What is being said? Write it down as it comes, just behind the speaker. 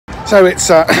So it's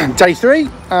day 3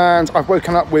 and I've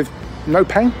woken up with no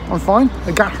pain. I'm fine.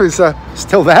 The gap is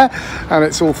still there and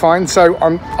it's all fine. So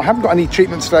I haven't got any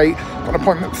treatment today. Got an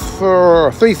appointment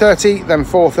for 3:30, then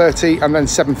 4:30 and then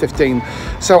 7:15.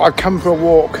 So I've come for a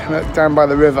walk down by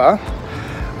the river,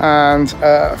 and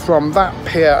from that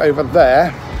pier over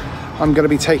there I'm going to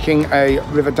be taking a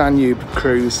River Danube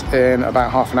cruise in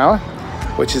about half an hour,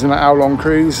 which is an hour-long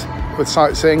cruise with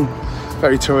sightseeing,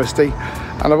 very touristy.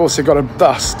 And I've also got a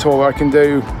bus tour I can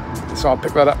do, so I'll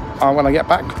pick that up when I get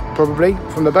back, probably,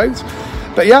 from the boat.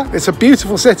 But yeah, it's a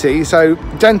beautiful city, so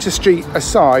dentistry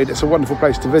aside, it's a wonderful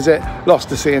place to visit, lots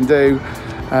to see and do.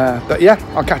 But yeah,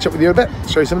 I'll catch up with you a bit,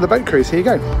 show you some of the boat cruise. Here you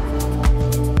go.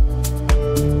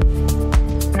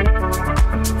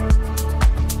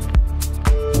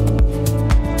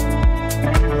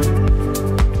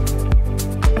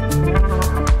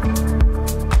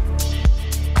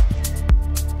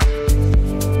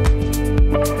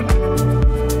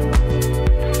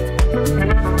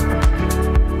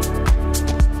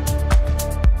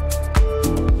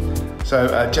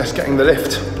 So just getting the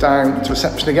lift down to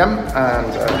reception again,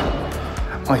 and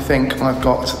I think I've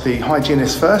got the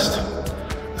hygienist first,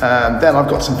 and then I've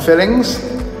got some fillings,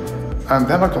 and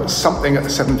then I've got something at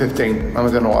 7:15, and I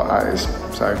don't know what that is.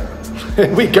 So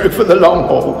here we go for the long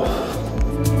haul.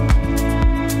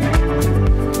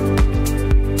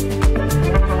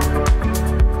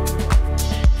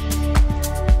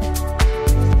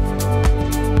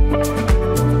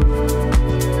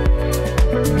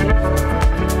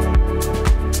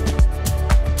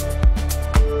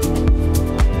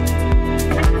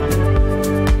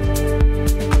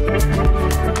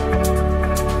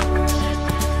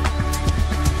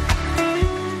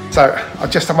 So I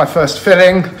just had my first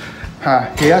filling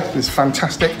here. It's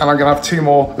fantastic, and I'm going to have 2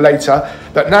 more later.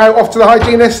 But now off to the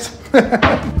hygienist.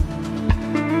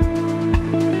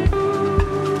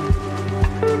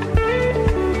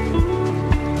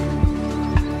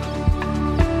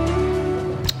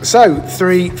 So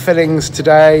 3 fillings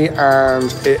today,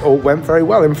 and it all went very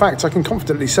well. In fact, I can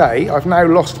confidently say I've now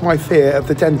lost my fear of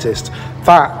the dentist.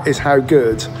 That is how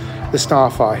good the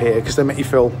staff are here, because they make you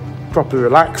feel properly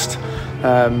relaxed.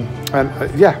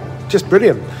 Yeah, just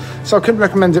brilliant. So I couldn't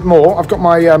recommend it more. I've got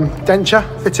my denture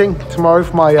fitting tomorrow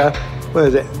for my where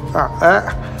is it?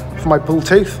 For my pull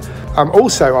tooth.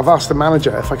 Also, I've asked the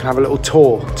manager if I can have a little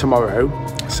tour tomorrow,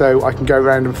 so I can go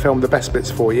around and film the best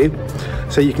bits for you,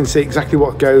 so you can see exactly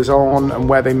what goes on and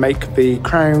where they make the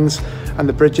crowns and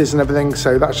the bridges and everything.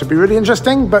 So that should be really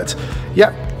interesting. But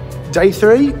yeah, day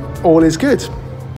 3, all is good.